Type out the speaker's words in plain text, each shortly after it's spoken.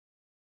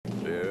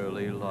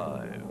Barely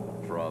live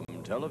from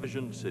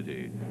Television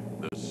City,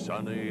 the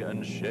Sonny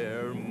and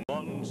Cher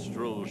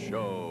Monstrel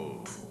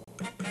Show.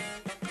 Come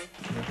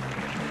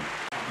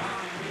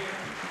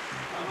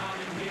on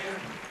in here.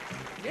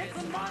 It's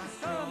a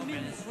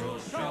Monstrel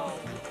Show.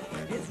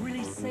 It's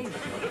really safe.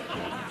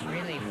 It's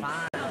really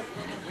fun.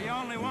 We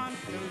only want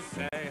to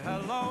say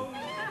hello.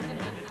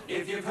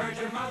 If you've heard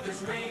your mother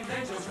scream,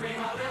 then she'll scream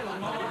a little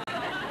more.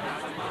 Now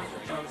some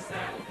monster jokes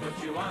that will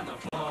put you on the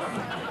floor.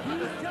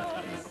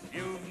 Jokes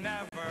you've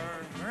never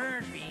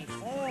Heard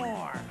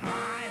before.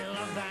 I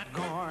love that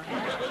gore.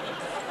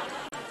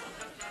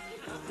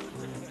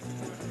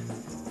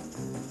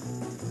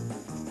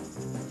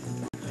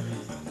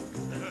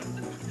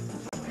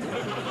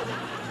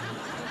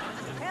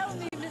 Tell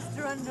me,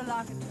 Mr.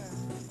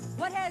 Underlocutor,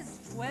 what has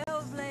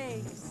 12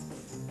 legs,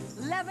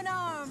 11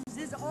 arms,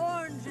 is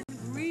orange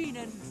and green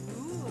and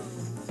cool?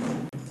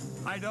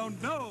 I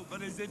don't know,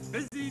 but is it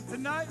busy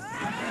tonight?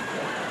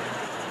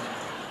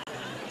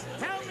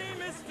 Tell me,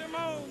 Mr.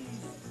 Moans,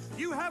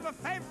 you have a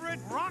favorite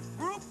rock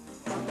group?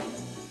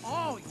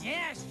 Oh,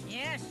 yes.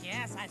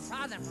 I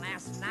saw them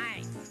last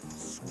night.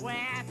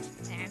 Sweat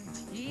and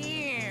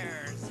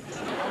tears.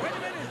 Oh, wait a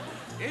minute.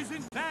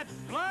 Isn't that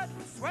blood,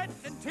 sweat,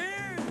 and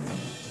tears?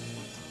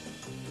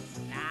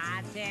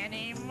 Not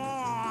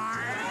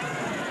anymore.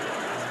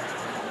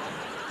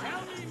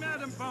 Tell me,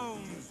 Madam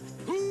Bones,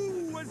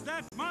 who was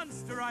that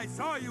monster I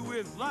saw you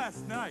with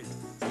last night?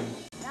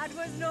 That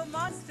was no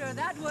monster,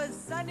 that was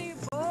Sonny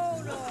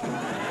Bono.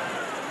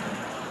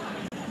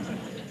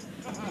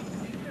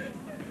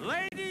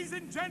 Ladies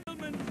and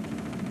gentlemen,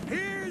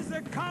 here's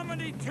a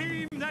comedy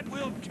team that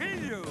will kill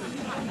you.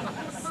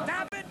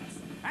 Stab it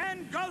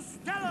and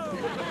Costello.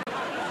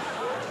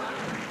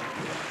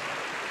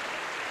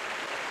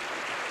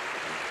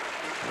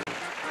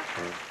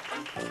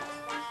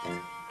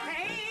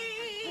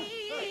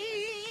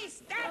 Hey,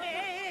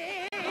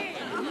 steady!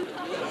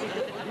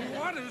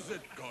 What is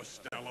it,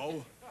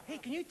 Costello? Hey,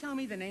 can you tell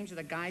me the names of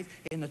the guys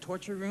in the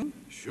torture room?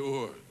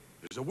 Sure.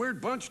 There's a weird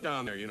bunch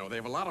down there, you know. They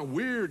have a lot of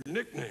weird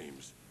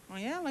nicknames. Oh,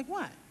 yeah? Like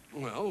what?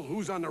 Well,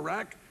 who's on the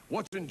rack,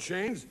 what's in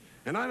chains,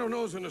 and I don't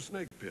know who's in a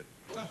snake pit.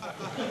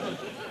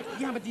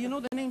 Yeah, but do you know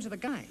the names of the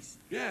guys?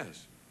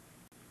 Yes,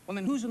 Well,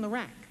 then who's in the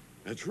rack?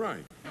 that's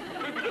right.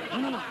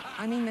 No.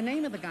 I mean the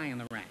name of the guy in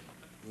the rack.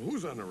 Well,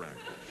 who's on the rack?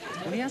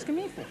 What are you asking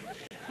me for?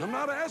 I'm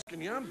not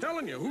asking you, I'm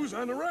telling you, who's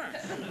on the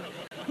rack?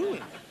 Who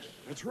is?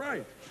 That's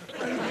right.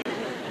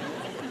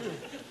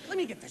 Let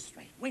me get this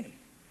straight. Wait a minute.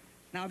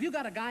 Now, have you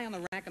got a guy on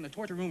the rack in the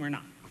torture room or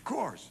not? Of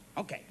course.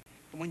 Okay.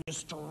 When you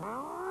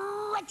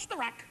stretch the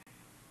rack,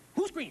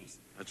 who screams?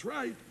 That's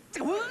right.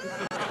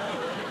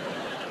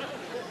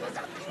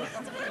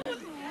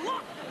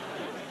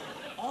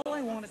 All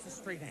I want is a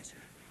straight answer.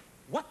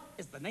 What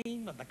is the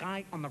name of the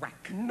guy on the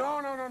rack?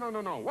 No.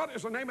 What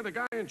is the name of the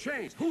guy in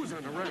chains? Who's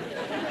on the rack?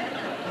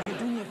 Hey,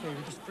 do me a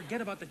favor. Just forget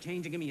about the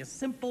change and give me a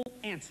simple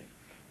answer.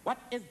 What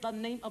is the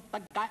name of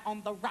the guy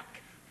on the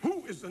rack?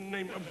 Who is the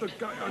name of the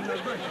guy on the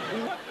rack?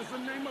 What is the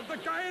name of the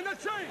guy in the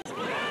chains?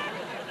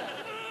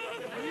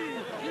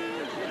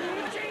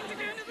 Change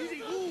again.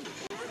 Easy.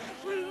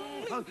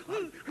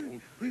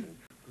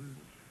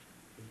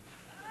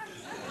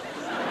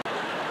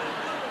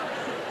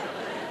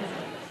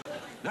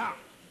 Now,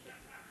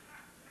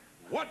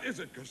 what is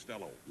it,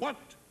 Costello? What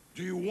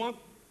do you want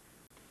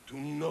to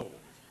know?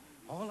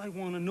 All I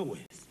want to know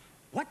is,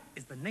 what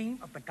is the name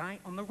of the guy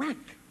on the rack?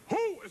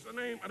 Who is the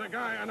name of the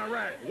guy on the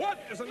rack? What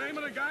is the name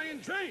of the guy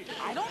in chains?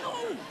 I don't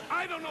know.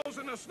 I don't know who's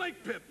in the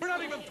snake pit. We're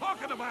not even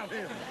talking about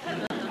him.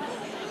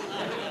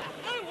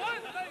 I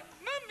want my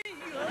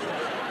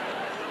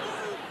mummy.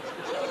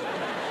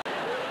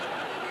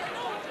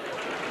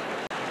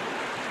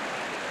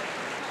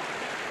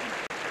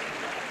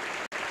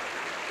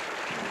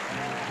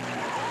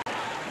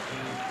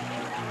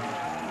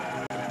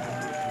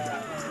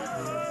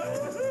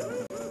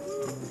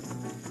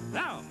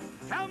 Now,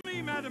 tell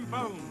me, Madam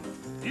Bones,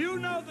 do you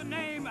know the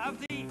name of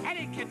the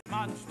etiquette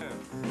monster?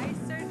 I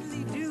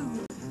certainly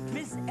do.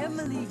 Miss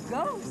Emily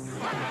Ghost.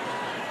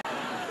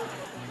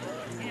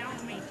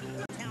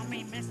 Tell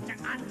me, Mr.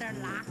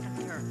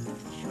 Underlocutor,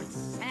 should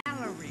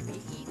celery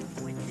be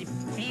eaten with the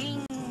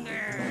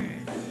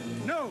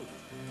fingers? No,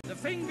 the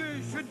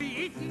fingers should be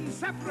eaten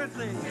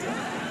separately.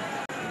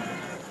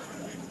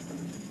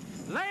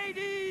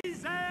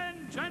 Ladies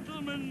and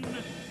gentlemen,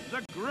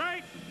 the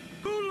great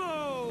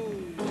Gulo.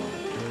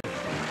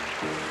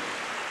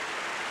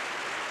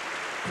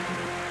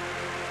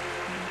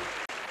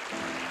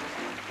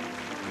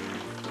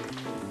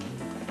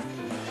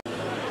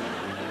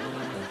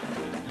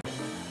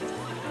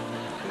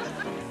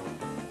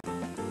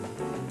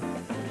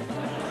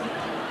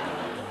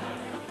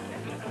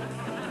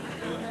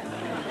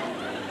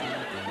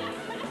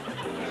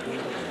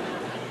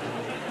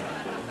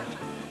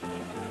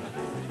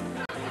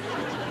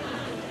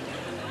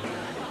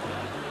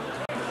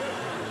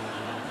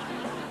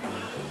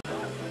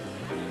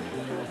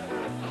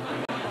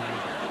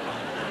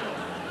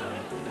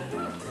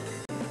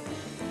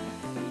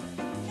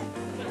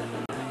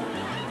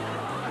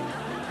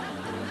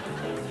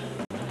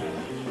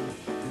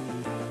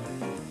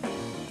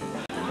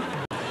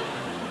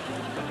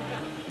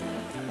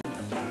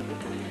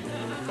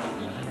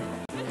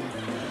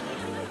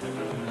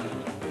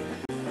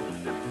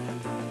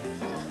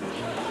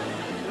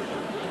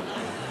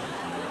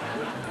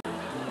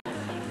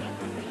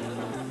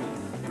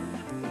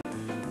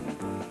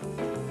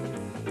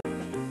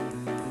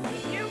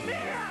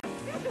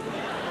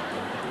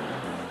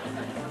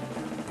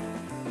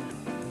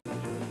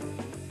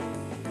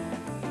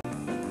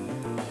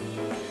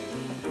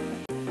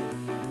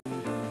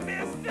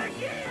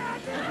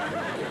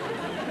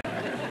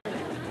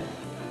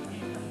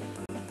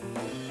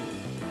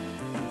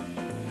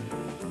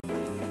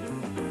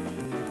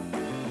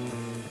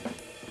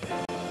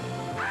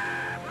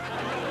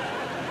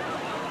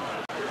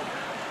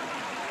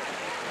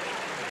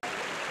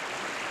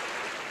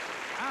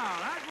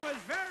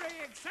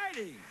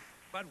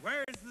 but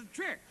where's the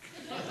trick?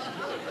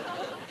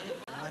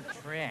 What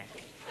trick?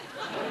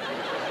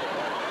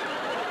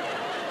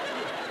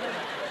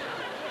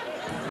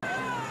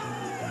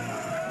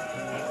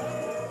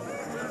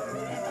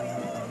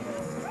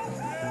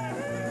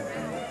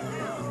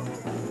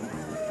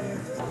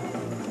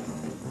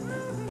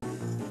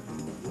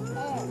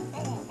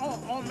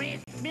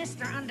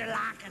 Mr.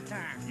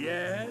 Underlocator.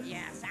 Yes?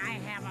 Yes, I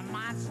have a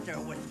monster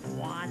with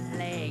one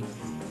leg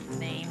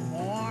named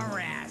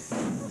Morris.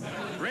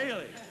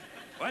 Really?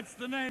 What's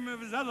the name of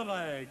his other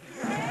leg?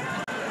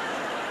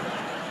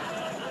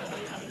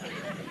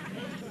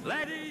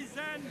 Ladies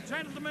and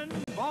gentlemen,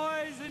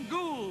 boys and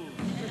ghouls,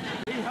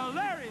 the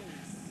hilarious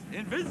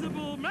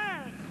Invisible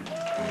Man.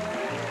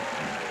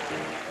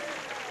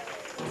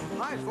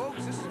 Hi,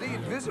 folks. This is the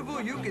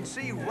Invisible You Can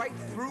See Right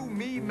Through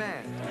Me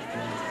Man.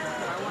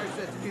 My wife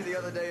said to me the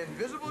other day,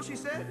 Invisible, she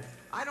said,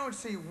 I don't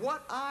see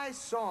what I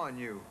saw in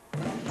you.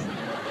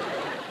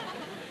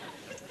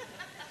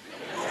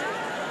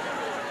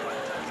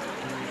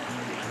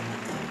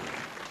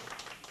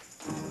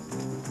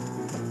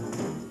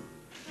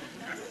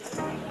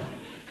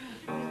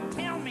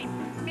 Tell me,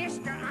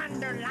 Mr.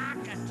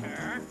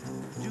 Underlocator,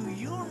 do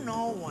you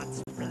know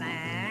what's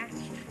black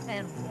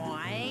and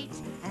white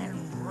and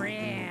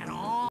red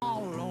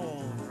all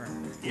over?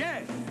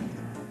 Yes,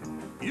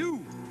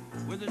 you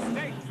with a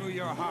stake through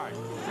your heart.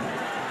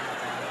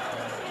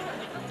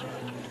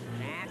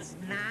 That's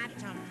not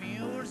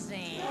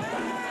amusing.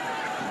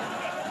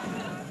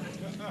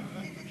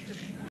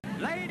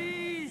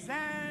 Ladies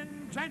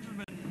and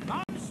gentlemen,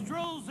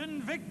 monstrels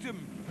and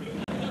victims,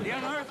 the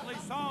unearthly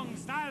song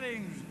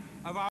stylings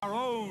of our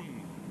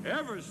own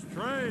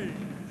ever-strange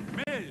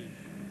Miss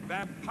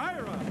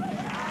Vampira.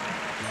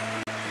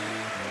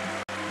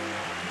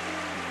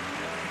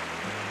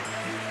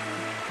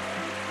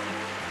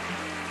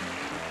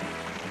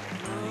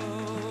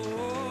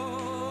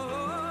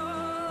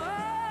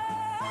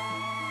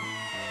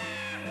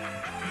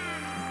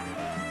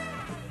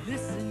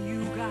 Listen,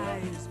 you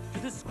guys, to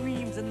the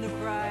screams and the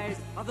cries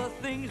of the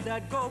things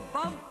that go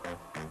bump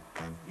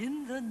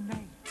in the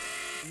night.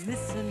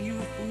 Listen, you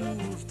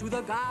fools, to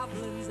the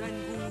goblins and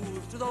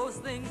ghouls, to those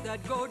things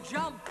that go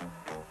jump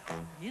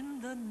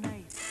in the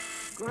night.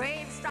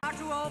 Graves start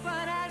to open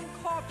and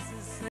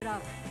corpses sit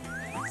up,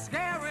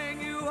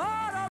 scaring you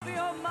out of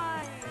your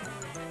mind.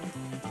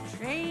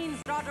 Chains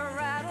start to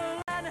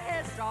rattle and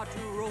heads start to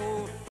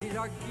roll. These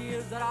are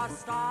gears that are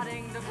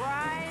starting to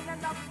grind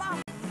and to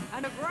bump,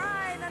 and to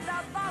grind and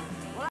to bump.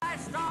 Well, I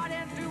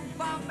started to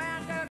bump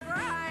and to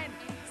grind.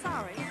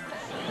 Sorry.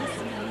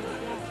 Listen, you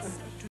cats,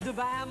 to the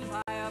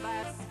vampire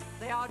bats.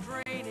 They are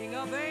draining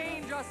a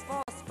vein just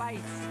for spite.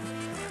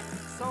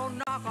 So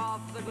knock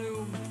off the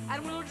gloom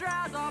and we'll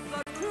jazz off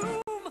the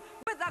tomb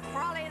with the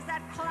crawlies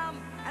that clump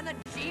and the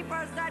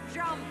jeepers that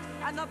jump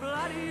and the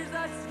bloodies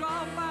that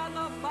stomp and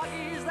the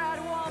buggies that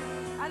whomp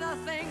and the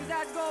things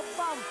that go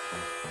bump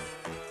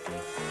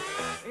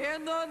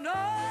in the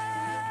night.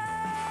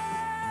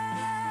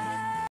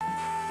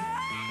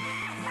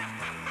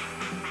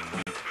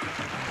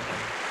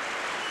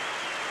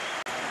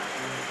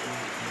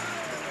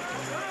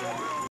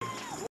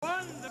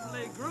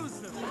 Wonderfully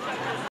gruesome.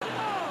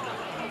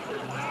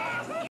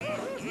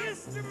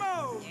 Mr.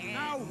 Moe,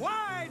 now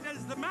why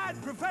does the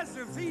mad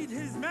professor feed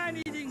his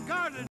man-eating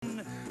garden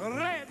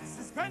red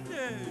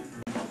suspenders?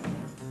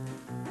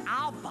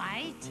 I'll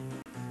bite.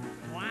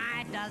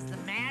 Why does the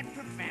mad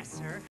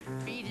professor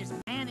feed his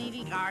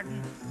man-eating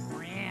garden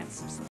red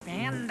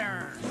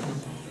suspenders?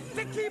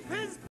 To keep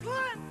his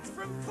plants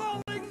from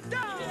falling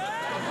down.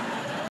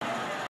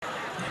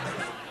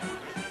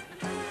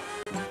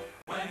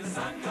 When the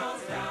sun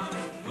goes down,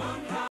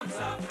 moon comes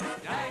up,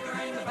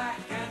 dagger in the back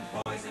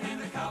and poison in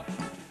the cup.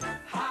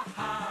 Ha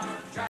ha,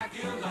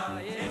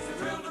 Dracula, it's a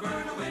thrill to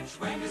burn a witch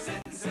when you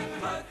sit and sip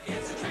blood.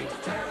 It's a treat to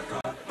tear a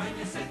throat when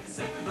you sit and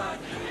sip blood.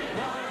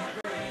 What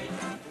a grade,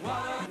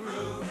 what a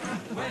groove.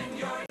 When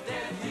you're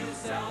dead, you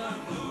seldom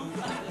move.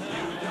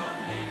 You don't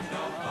need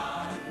no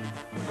bond.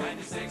 When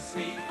you're 6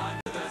 feet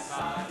under the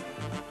sod,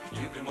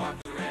 you can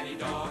walk through any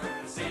door,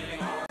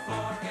 ceiling or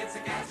floor. It's a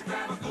gas to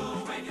grab a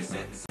ghoul when you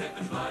sit and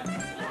sipping blood.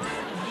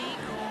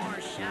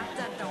 Igor, shut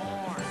the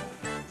door.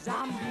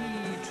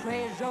 Zombie,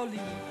 très joli.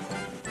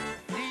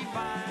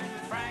 Divine